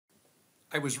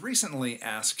I was recently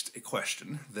asked a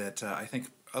question that I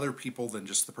think other people than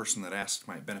just the person that asked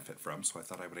might benefit from, so I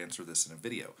thought I would answer this in a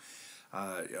video.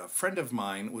 A friend of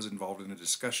mine was involved in a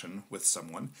discussion with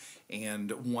someone,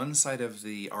 and one side of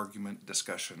the argument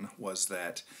discussion was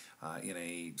that in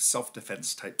a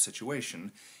self-defense type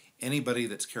situation, anybody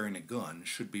that's carrying a gun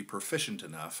should be proficient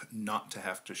enough not to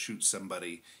have to shoot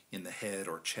somebody in the head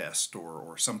or chest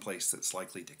or someplace that's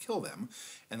likely to kill them,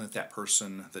 and that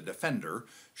person, the defender,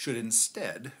 should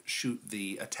instead shoot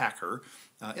the attacker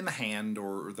in the hand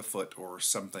or the foot or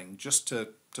something just to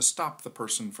stop the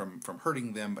person from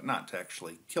hurting them, but not to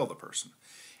actually kill the person.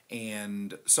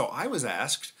 And so I was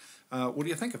asked, what do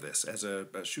you think of this? As a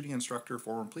shooting instructor,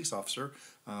 former police officer,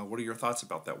 what are your thoughts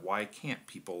about that? Why can't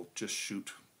people just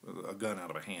shoot a gun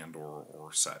out of a hand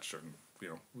or such? And,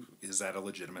 is that a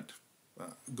legitimate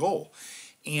goal?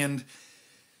 And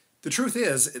the truth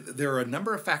is, there are a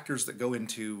number of factors that go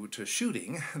into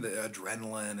shooting, the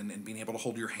adrenaline and being able to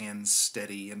hold your hands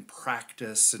steady and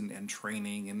practice and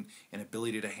training and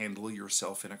ability to handle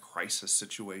yourself in a crisis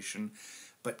situation.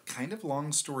 But kind of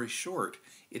long story short,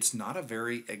 it's not a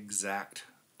very exact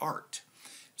art.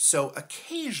 So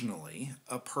occasionally,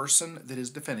 a person that is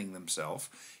defending themselves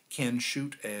can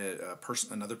shoot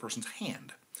another person's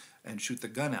hand and shoot the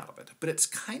gun out of it. But it's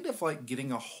kind of like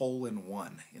getting a hole in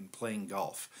one in playing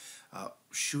golf.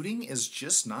 Shooting is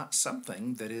just not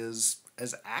something that is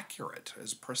as accurate,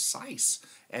 as precise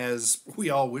as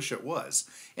we all wish it was.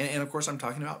 And of course, I'm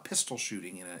talking about pistol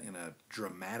shooting in a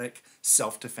dramatic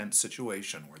self-defense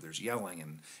situation where there's yelling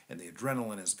and the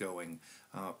adrenaline is going.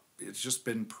 It's just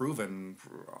been proven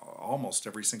almost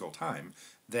every single time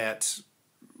that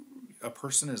a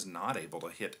person is not able to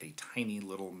hit a tiny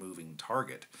little moving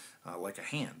target like a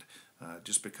hand,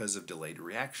 just because of delayed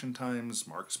reaction times,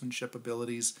 marksmanship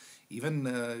abilities. Even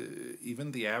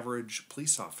the average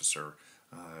police officer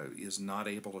is not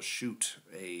able to shoot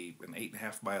an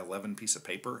 8.5 by 11 piece of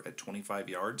paper at 25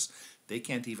 yards. They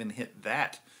can't even hit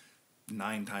that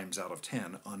 9 times out of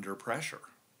 10 under pressure.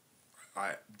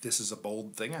 This is a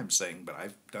bold thing I'm saying, but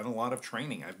I've done a lot of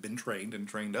training. I've been trained and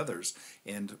trained others,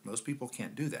 and most people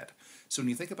can't do that. So when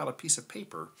you think about a piece of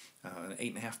paper, an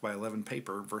 8.5 by 11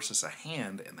 paper versus a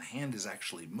hand, and the hand is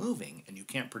actually moving, and you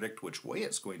can't predict which way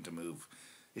it's going to move,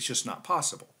 it's just not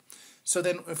possible. So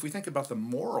then if we think about the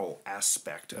moral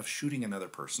aspect of shooting another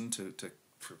person to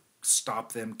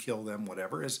stop them, kill them,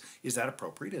 whatever, is that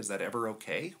appropriate? Is that ever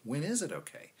okay? When is it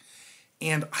okay?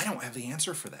 And I don't have the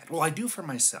answer for that. Well, I do for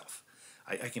myself.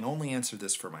 I can only answer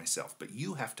this for myself, but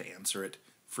you have to answer it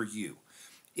for you.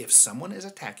 If someone is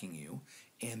attacking you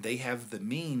and they have the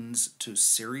means to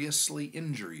seriously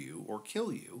injure you or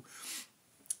kill you,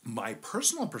 my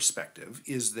personal perspective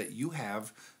is that you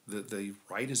have the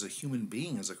right as a human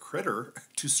being, as a critter,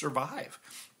 to survive.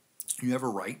 You have a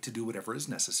right to do whatever is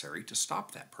necessary to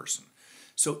stop that person.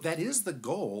 So that is the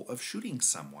goal of shooting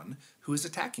someone who is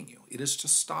attacking you. It is to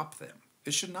stop them.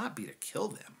 It should not be to kill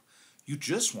them. You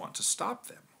just want to stop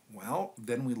them. Well,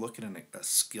 then we look at a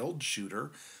skilled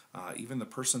shooter, even the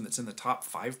person that's in the top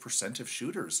 5% of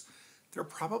shooters. They're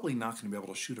probably not going to be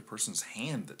able to shoot a person's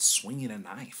hand that's swinging a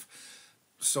knife.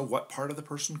 So what part of the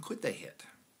person could they hit?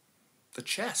 The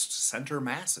chest, center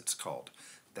mass it's called.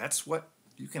 That's what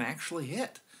you can actually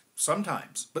hit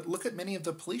sometimes. But look at many of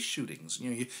the police shootings.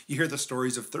 You hear the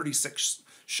stories of 36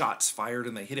 shots fired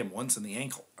and they hit him once in the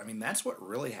ankle. I mean, that's what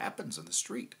really happens in the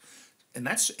street. And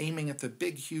that's aiming at the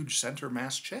big, huge center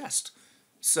mass chest.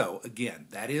 So again,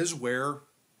 that is where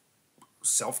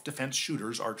self-defense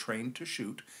shooters are trained to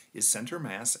shoot, is center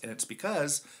mass, and it's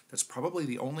because that's probably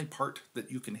the only part that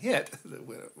you can hit,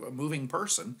 a moving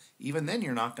person. Even then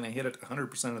you're not going to hit it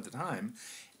 100% of the time,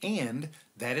 and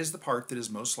that is the part that is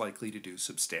most likely to do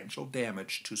substantial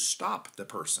damage to stop the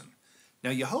person. Now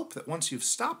you hope that once you've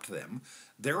stopped them,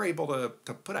 they're able to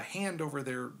put a hand over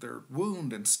their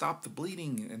wound and stop the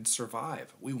bleeding and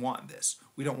survive. We want this.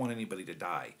 We don't want anybody to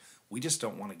die. We just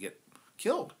don't want to get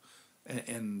killed.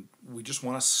 And we just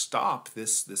want to stop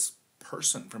this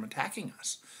person from attacking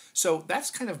us. So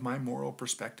that's kind of my moral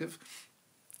perspective,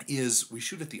 is we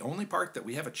shoot at the only part that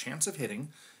we have a chance of hitting,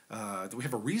 that we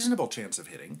have a reasonable chance of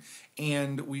hitting,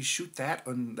 and we shoot that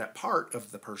on that part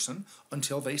of the person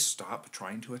until they stop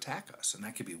trying to attack us. And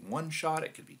that could be 1 shot,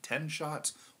 it could be 10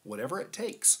 shots, whatever it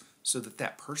takes, so that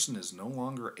that person is no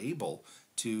longer able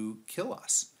to kill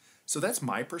us. So that's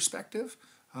my perspective.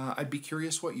 I'd be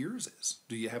curious what yours is.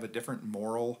 Do you have a different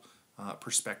moral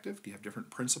perspective? Do you have different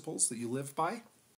principles that you live by?